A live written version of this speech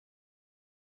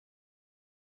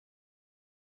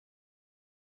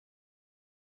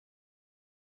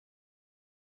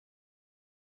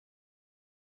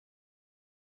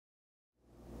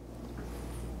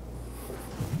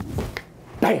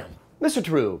Mr.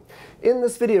 True. In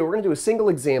this video, we're going to do a single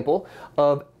example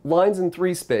of lines in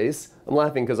 3 space. I'm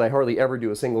laughing because I hardly ever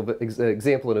do a single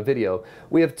example in a video.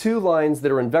 We have 2 lines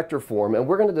that are in vector form, and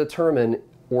we're going to determine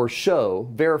or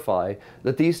show, verify,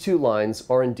 that these 2 lines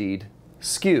are indeed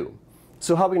skew.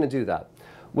 So how are we going to do that?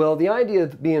 Well, the idea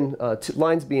of being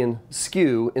lines being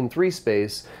skew in 3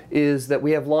 space is that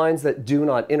we have lines that do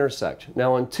not intersect.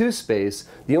 Now in 2 space,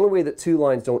 the only way that 2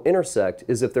 lines don't intersect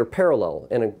is if they're parallel,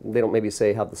 and they don't maybe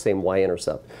say have the same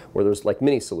y-intercept, where there's like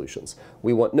many solutions.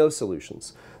 We want no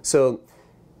solutions. So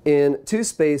in 2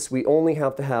 space, we only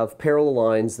have to have parallel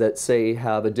lines that say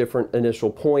have a different initial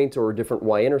point or a different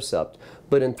y-intercept.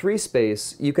 But in 3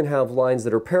 space, you can have lines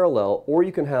that are parallel, or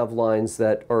you can have lines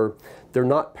that are, they're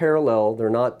not parallel, they're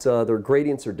not, their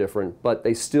gradients are different, but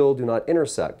they still do not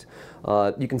intersect.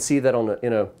 You can see that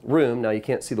in a room. Now you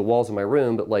can't see the walls of my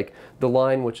room, but like the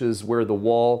line which is where the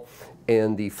wall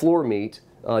and the floor meet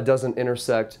doesn't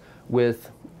intersect with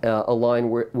a line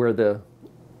where the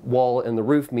wall and the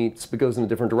roof meets but goes in a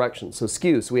different direction. So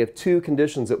skew. So we have 2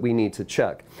 conditions that we need to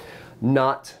check,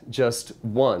 not just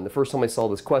one. The first time I saw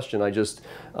this question, I just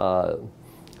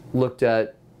looked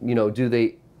at, do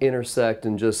they intersect,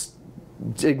 and just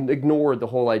ignored the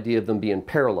whole idea of them being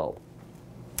parallel.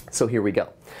 So here we go.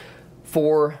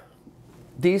 For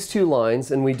these 2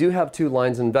 lines, and we do have 2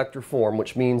 lines in vector form,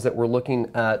 which means that we're looking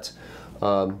at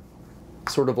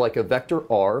sort of like a vector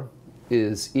R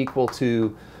is equal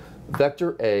to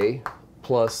vector A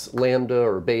plus lambda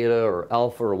or beta or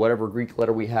alpha or whatever Greek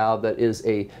letter we have that is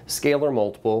a scalar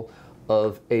multiple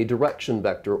of a direction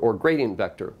vector or gradient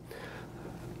vector.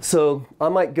 So I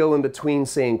might go in between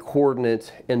saying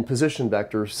coordinate and position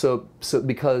vector, so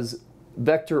because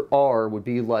vector R would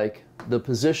be like the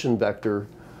position vector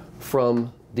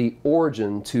from the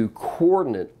origin to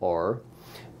coordinate R,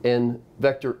 and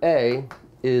vector A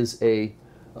is a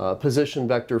position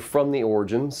vector from the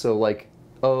origin, so like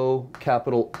O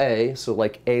capital A, so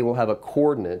like A will have a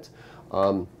coordinate,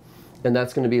 and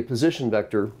that's going to be a position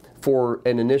vector for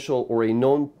an initial or a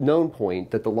known point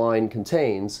that the line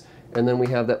contains, and then we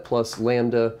have that plus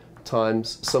lambda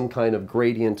times some kind of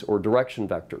gradient or direction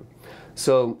vector.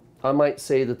 So I might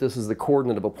say that this is the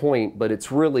coordinate of a point, but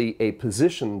it's really a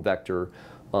position vector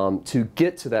to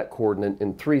get to that coordinate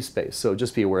in 3 space. So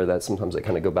just be aware of that. Sometimes I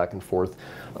kind of go back and forth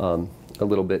a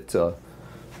little bit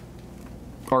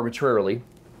arbitrarily.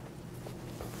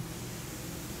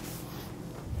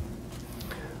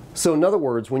 So in other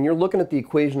words, when you're looking at the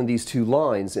equation of these 2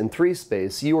 lines in 3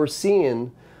 space, you are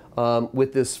seeing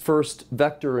with this first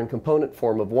vector and component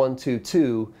form of 1, 2,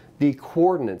 2, the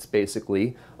coordinates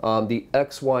basically, the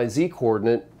x, y, z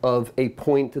coordinate of a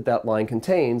point that that line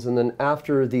contains, and then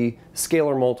after the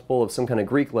scalar multiple of some kind of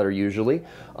Greek letter usually,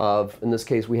 in this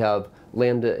case we have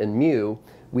lambda and mu,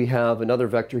 we have another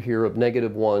vector here of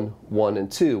 -1, 1,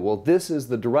 and 2. Well, this is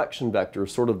the direction vector,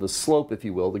 sort of the slope, if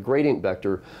you will, the gradient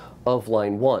vector of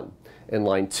line 1. And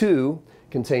line 2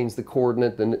 contains the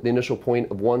coordinate, the initial point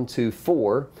of 1, 2,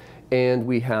 4, and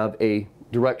we have a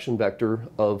direction vector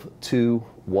of 2,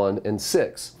 1, and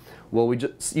 6. Well,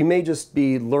 you may just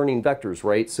be learning vectors,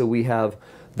 right? So we have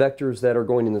vectors that are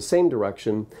going in the same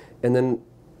direction, and then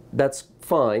that's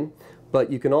fine. But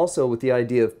you can also, with the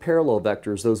idea of parallel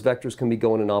vectors, those vectors can be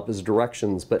going in opposite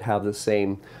directions but have the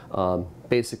same,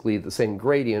 basically the same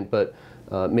gradient, but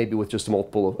maybe with just a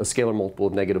scalar multiple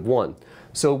of -1.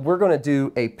 So we're going to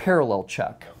do a parallel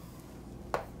check.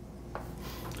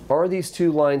 Are these 2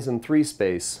 lines in 3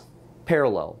 space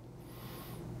parallel?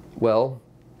 Well,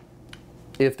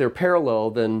 if they're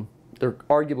parallel, then they're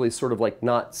arguably sort of like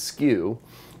not skew.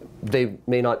 They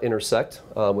may not intersect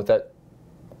with that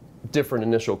different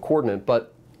initial coordinate,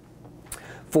 but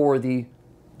for the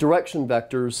direction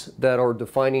vectors that are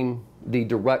defining the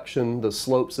direction, the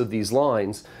slopes of these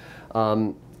lines,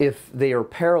 if they are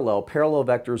parallel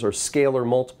vectors are scalar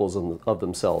multiples of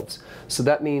themselves. So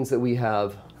that means that we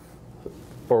have,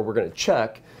 or we're going to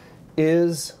check,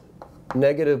 is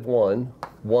 -1,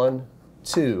 1,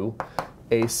 2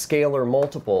 a scalar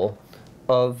multiple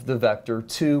of the vector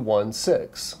 2, 1,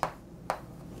 6?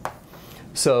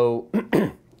 So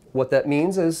what that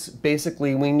means is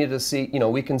basically we need to see,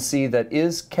 we can see that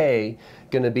is k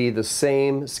going to be the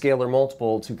same scalar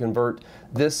multiple to convert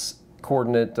this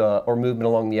coordinate or movement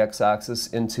along the x-axis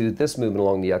into this movement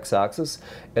along the x-axis,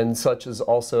 and such is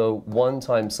also 1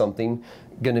 times something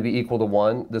going to be equal to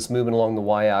 1. This movement along the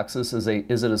y-axis is it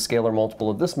a scalar multiple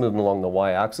of this movement along the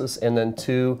y-axis, and then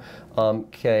 2,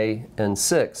 k, and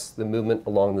 6, the movement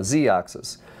along the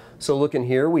z-axis. So look in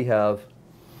here, we have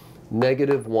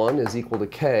 -1 is equal to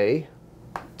k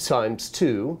times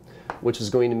 2, which is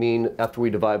going to mean, after we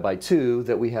divide by 2,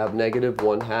 that we have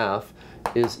 -1/2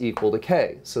 is equal to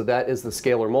k. So that is the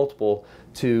scalar multiple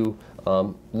to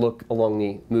look along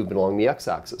the movement along the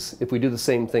x-axis. If we do the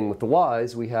same thing with the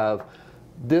y's, we have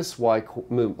this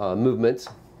movement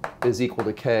is equal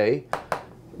to k,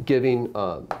 giving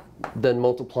then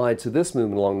multiplied to this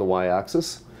movement along the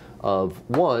y-axis of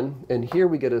 1, and here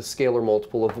we get a scalar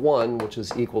multiple of 1, which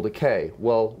is equal to k.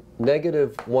 Well,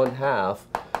 negative 1/2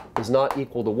 is not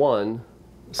equal to 1,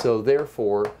 so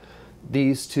therefore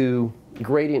these two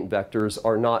gradient vectors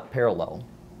are not parallel.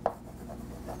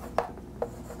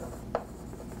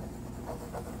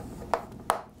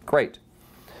 Great.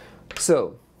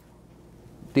 So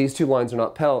these two lines are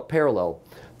not parallel.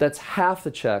 That's half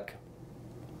the check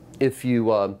if you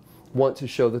want to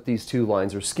show that these two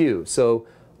lines are skew. So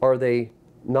are they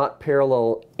not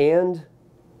parallel and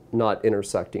not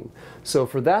intersecting? So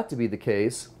for that to be the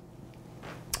case,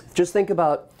 just think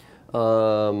about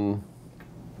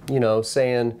you know,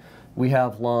 saying we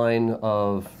have line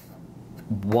of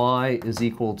y is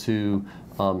equal to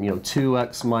you know,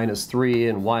 2x minus 3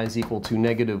 and y is equal to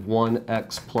negative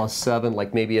 1x plus 7,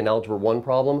 like maybe an algebra 1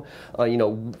 problem, you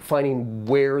know, finding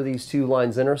where these two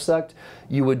lines intersect.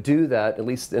 You would do that, at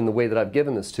least in the way that I've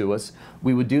given this to us,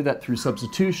 we would do that through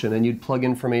substitution, and you'd plug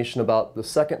information about the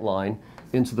second line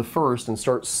into the first and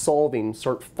start solving,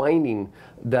 start finding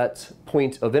that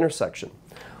point of intersection.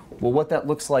 Well, what that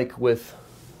looks like with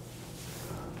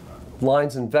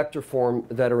lines in vector form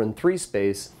that are in 3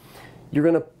 space, you're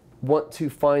going to want to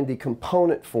find the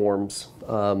component forms,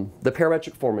 the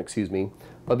parametric form, excuse me,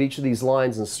 of each of these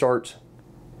lines and start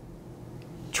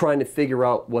trying to figure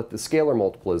out what the scalar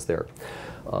multiple is there.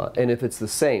 And if it's the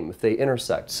same, if they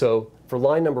intersect. So for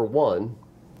line number 1,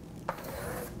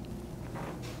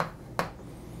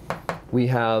 we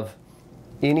have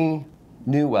any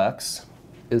new x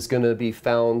is going to be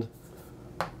found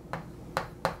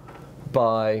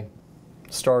by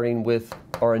starting with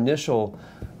our initial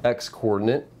x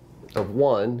coordinate of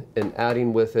 1 and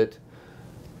adding with it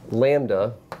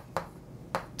lambda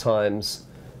times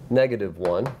negative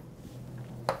 1.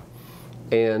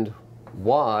 And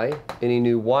y, any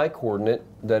new y coordinate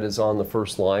that is on the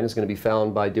first line, is going to be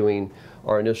found by doing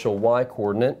our initial y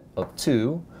coordinate of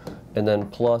 2 and then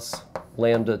plus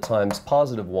lambda times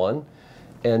positive 1.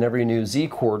 And every new z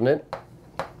coordinate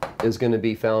is going to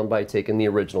be found by taking the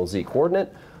original z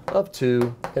coordinate of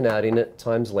 2 and adding it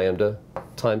times lambda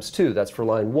times 2. That's for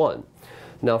line 1.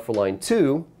 Now for line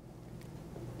 2,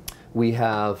 we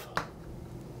have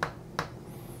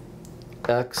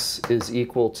x is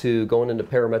equal to, going into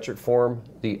parametric form,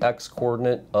 the x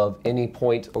coordinate of any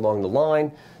point along the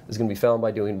line is going to be found by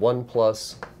doing 1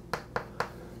 plus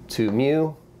 2 mu.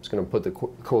 I'm just going to put the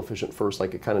coefficient first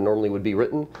like it kind of normally would be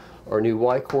written. Our new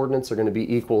y coordinates are going to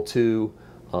be equal to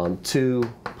 2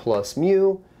 plus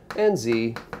mu, and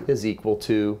z is equal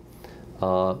to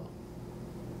 4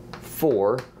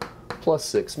 plus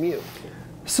 6 mu.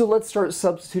 So let's start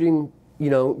substituting,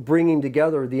 you know, bringing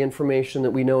together the information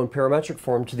that we know in parametric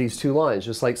form to these two lines,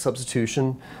 just like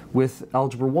substitution with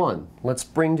algebra 1. Let's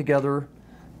bring together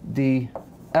the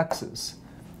x's.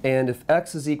 And if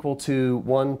x is equal to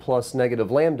 1 plus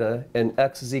negative lambda and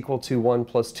x is equal to 1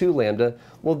 plus 2 lambda,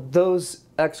 well, those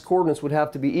x coordinates would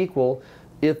have to be equal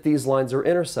if these lines are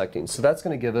intersecting. So that's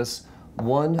going to give us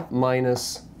 1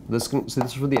 minus, so this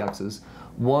is for the x's,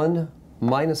 1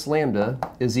 minus lambda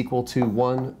is equal to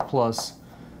 1 plus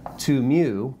 2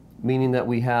 mu, meaning that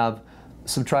we have,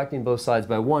 subtracting both sides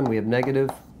by 1, we have negative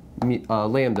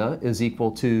lambda is equal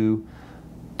to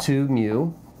 2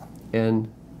 mu,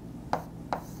 and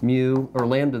mu, or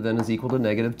lambda then, is equal to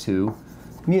negative 2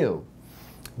 mu.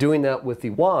 Doing that with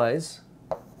the y's,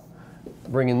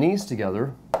 bringing these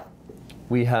together,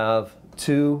 we have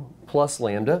 2 plus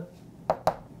lambda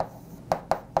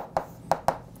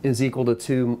is equal to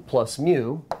 2 plus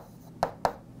mu,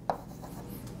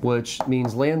 which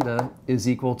means lambda is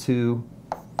equal to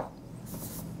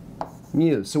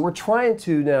mu. So we're trying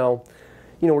to now,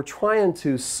 you know, we're trying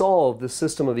to solve this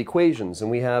system of equations, and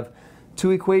we have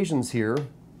two equations here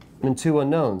and two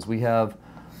unknowns. We have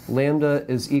lambda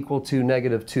is equal to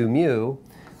negative 2 mu,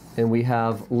 and we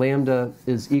have lambda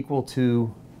is equal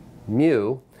to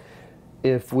mu.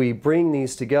 If we bring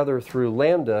these together through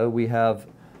lambda, we have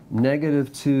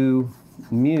negative 2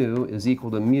 mu is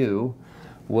equal to mu,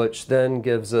 which then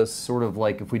gives us sort of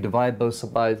like, if we divide both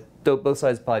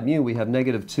sides by mu, we have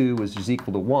negative 2, which is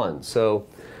equal to 1. So,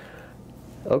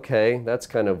 okay, that's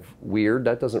kind of weird.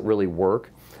 That doesn't really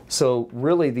work. So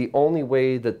really the only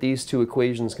way that these two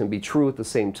equations can be true at the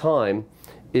same time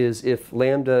is if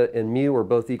lambda and mu are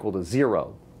both equal to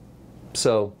 0.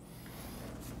 So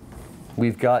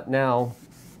we've got now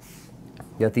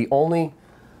that the only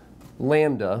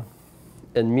lambda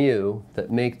and mu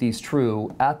that make these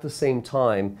true at the same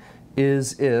time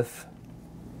is if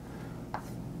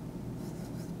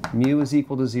mu is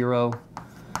equal to 0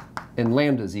 and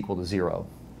lambda is equal to 0.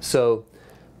 So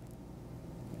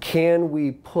can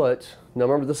we put, now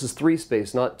remember this is 3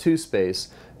 space, not 2 space,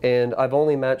 and I've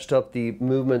only matched up the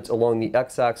movement along the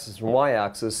x-axis and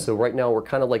y-axis, so right now we're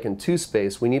kind of like in 2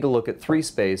 space. We need to look at 3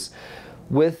 space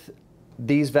with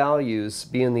these values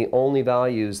being the only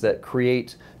values that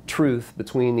create truth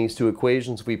between these two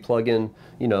equations. We plug in,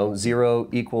 0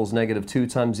 equals -2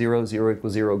 times 0, 0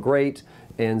 equals 0, great,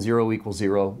 and 0 equals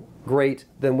 0, great.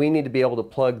 Then we need to be able to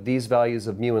plug these values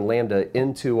of mu and lambda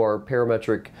into our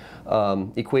parametric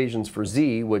equations for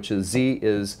z, which is z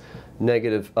is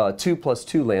 -2 plus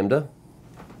 2 lambda.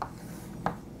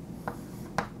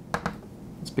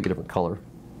 Let's pick a different color.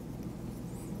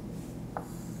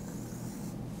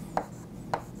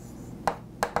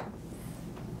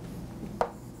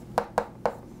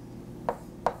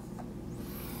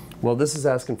 Well, this is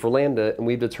asking for lambda, and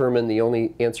we've determined the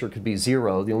only answer could be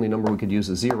 0. The only number we could use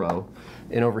is 0.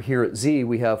 And over here at z,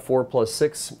 we have 4 plus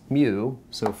 6 mu.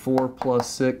 So 4 plus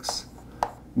 6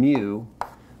 mu.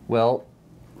 Well,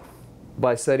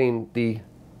 by setting the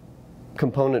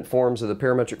component forms or the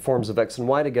parametric forms of x and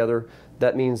y together,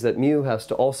 that means that mu has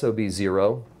to also be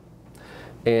 0.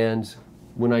 And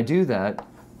when I do that,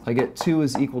 I get 2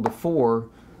 is equal to 4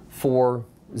 for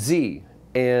z.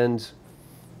 And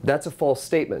that's a false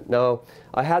statement. Now,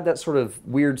 I had that sort of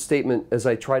weird statement as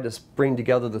I tried to bring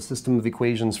together the system of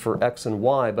equations for x and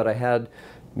y, but I had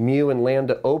mu and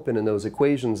lambda open in those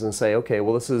equations and say, okay,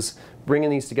 well, this is bringing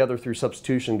these together through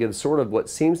substitution gives sort of what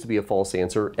seems to be a false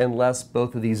answer unless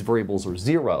both of these variables are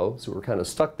 0, so we're kind of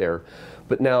stuck there.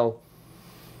 But now,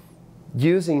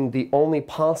 using the only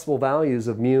possible values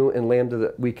of mu and lambda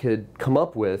that we could come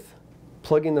up with,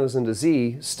 plugging those into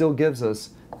z still gives us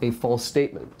a false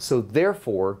statement. So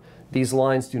therefore, these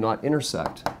lines do not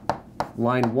intersect.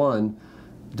 Line 1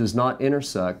 does not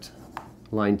intersect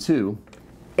line 2,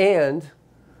 and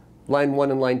line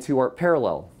 1 and line 2 aren't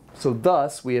parallel. So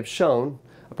thus, we have shown,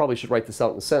 I probably should write this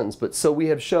out in a sentence, but so we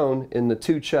have shown in the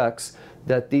 2 checks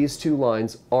that these 2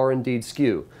 lines are indeed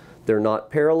skew. They're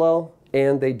not parallel,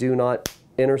 and they do not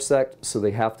intersect, so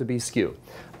they have to be skew.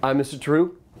 I'm Mr.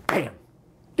 True. Bam!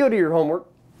 Go do your homework.